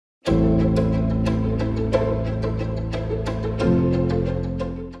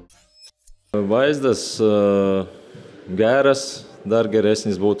vaizdas geras, dar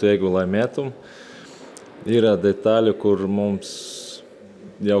geresnis būtu, jeigu laimētum. Ir detaļi, kur mums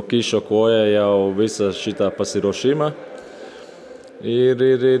jau kiša koja jau visa šitā pasirošīma. Ir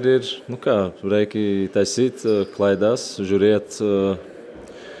nu kā, reiki taisīt klaidas, žiūrēt,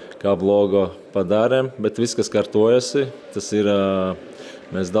 kā blogo padarēm, bet viss, kas kartojasi, tas ir,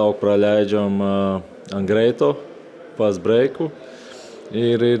 mēs daudz praleidžam angreito, pas breiku,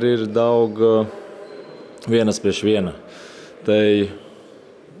 ir daudz vienas prieš viena.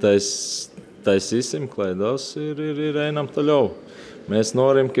 Taisīsim klaidas ir einam taļau. Mēs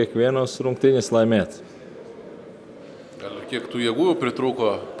norim kiekvienos rungtynes laimēt. Kiek tų jėgų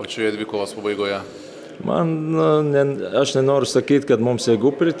pritrūko pačioje dvikovos pabaigoje? Aš nenoriu sakyti, kad mums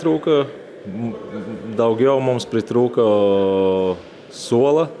jėgų pritrūko. Daugiau mums pritrūko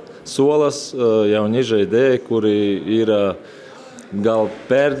suolas, jauni žaidėjai, kuri ir gal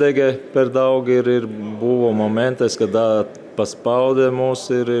perdegė per daug ir buvo momentais, kad paspaudė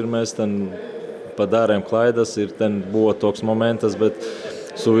mūs ir mēs ten padarēm klaidas ir ten buvo toks momentas, bet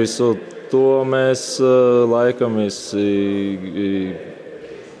su visu to mēs laikamies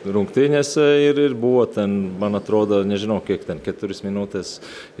rungtynėse ir buvo ten, man atrodo, nežinau, kiek ten, 4 minūtes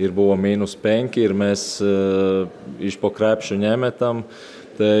ir buvo -5 ir mēs iš po krepšu nemetam.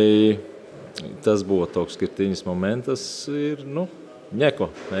 Tai tas buvo toks skirtinis momentas ir, nieko,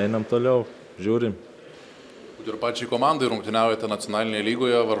 einam toliau, žiūrim. Ir pačiai komandai rungtyniaujate nacionalinėje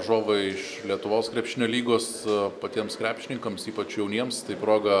lygoje, varžovai iš Lietuvos krepšinio lygos, patiems krepšininkams, ypač jauniems, tai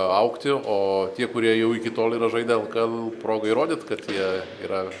proga augti, o tie, kurie jau iki tol yra žaidę LKL, proga įrodyti, kad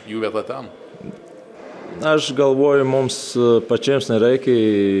yra jų vieta ten. Aš galvoju, mums pačiems nereikia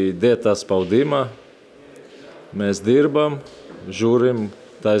dėti tą spaudimą. Mes dirbam, žiūrim,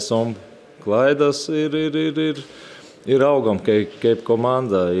 taisom klaidas ir augam kaip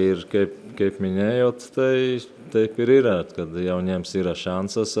komanda. Ir kaip minėjot, tai taip ir yra, kad jauniems yra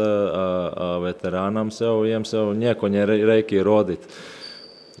šansas, veteranams jiems jau nieko nereikia įrodyti.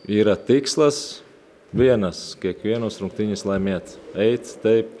 Yra tikslas vienas, kiekvienos rungtynės laimēt. Eit,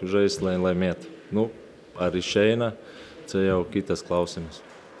 taip, žaist, laimēt. Ar išeina, tai jau kitas klausimas.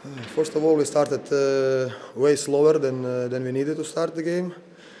 First of all, we started way slower than we needed to start the game.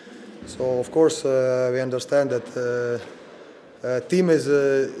 So, of course, we understand that team is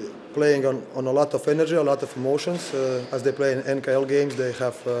playing on a lot of energy, a lot of emotions. As they play in NKL games, they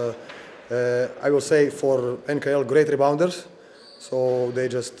have, I will say, for NKL, great rebounders. So they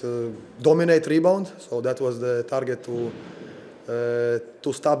just dominate rebound. So that was the target to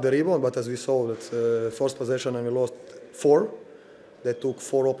stop the rebound. But as we saw, that first possession and we lost 4. They took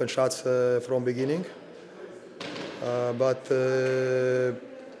 4 open shots from beginning. But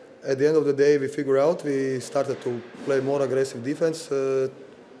at the end of the day, we figured out, we started to play more aggressive defense,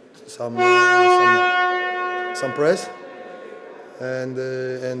 some press, and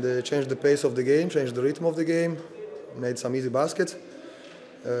changed the pace of the game, changed the rhythm of the game, made some easy baskets,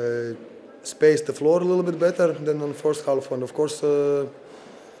 spaced the floor a little bit better than on the first half. And of course,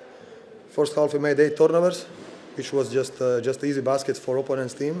 first half we made 8 turnovers, which was just easy baskets for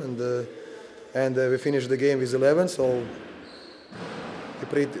opponent's team, and we finished the game with 11. So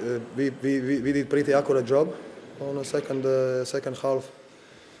we did pretty accurate job on the second half.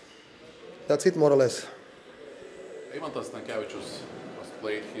 That's it, more or less. Eimantas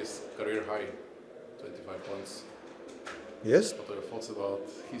played his career high, 25 points. Yes. What are your thoughts about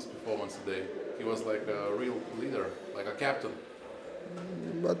his performance today? He was like a real leader, like a captain.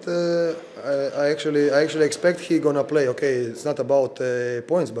 But I actually expect he gonna play. Okay, it's not about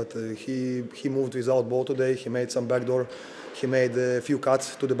points, but he moved without ball today. He made some backdoor. He made a few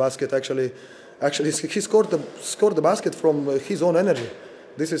cuts to the basket. Actually, he scored the basket from his own energy.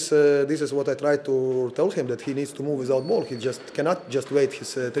 This is what I try to tell him, that he needs to move without ball. He just cannot just wait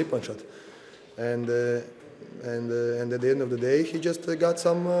his 3-point shot. And at the end of the day, he just got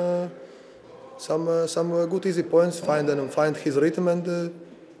some good easy points, find his rhythm, and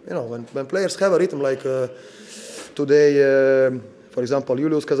when players have a rhythm like today, for example,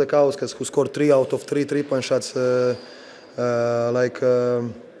 Julius Kazakauskas, who scored 3 out of 3 3-point shots, like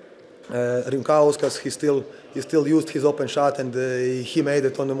Rimkauskas, he still used his open shot and he made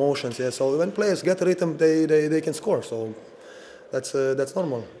it on the motions. Yeah, so when players get a rhythm, they can score. So that's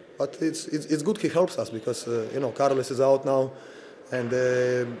normal. But it's good he helps us because Carlos is out now. And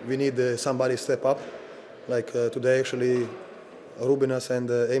we need somebody step up. Like today, actually, Rubinas and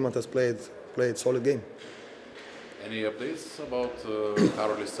Eimantas played solid game. Any updates about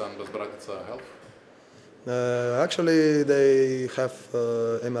Karolis and Bezbratica health? Actually, they have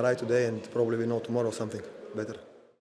MRI today, and probably we know tomorrow something better.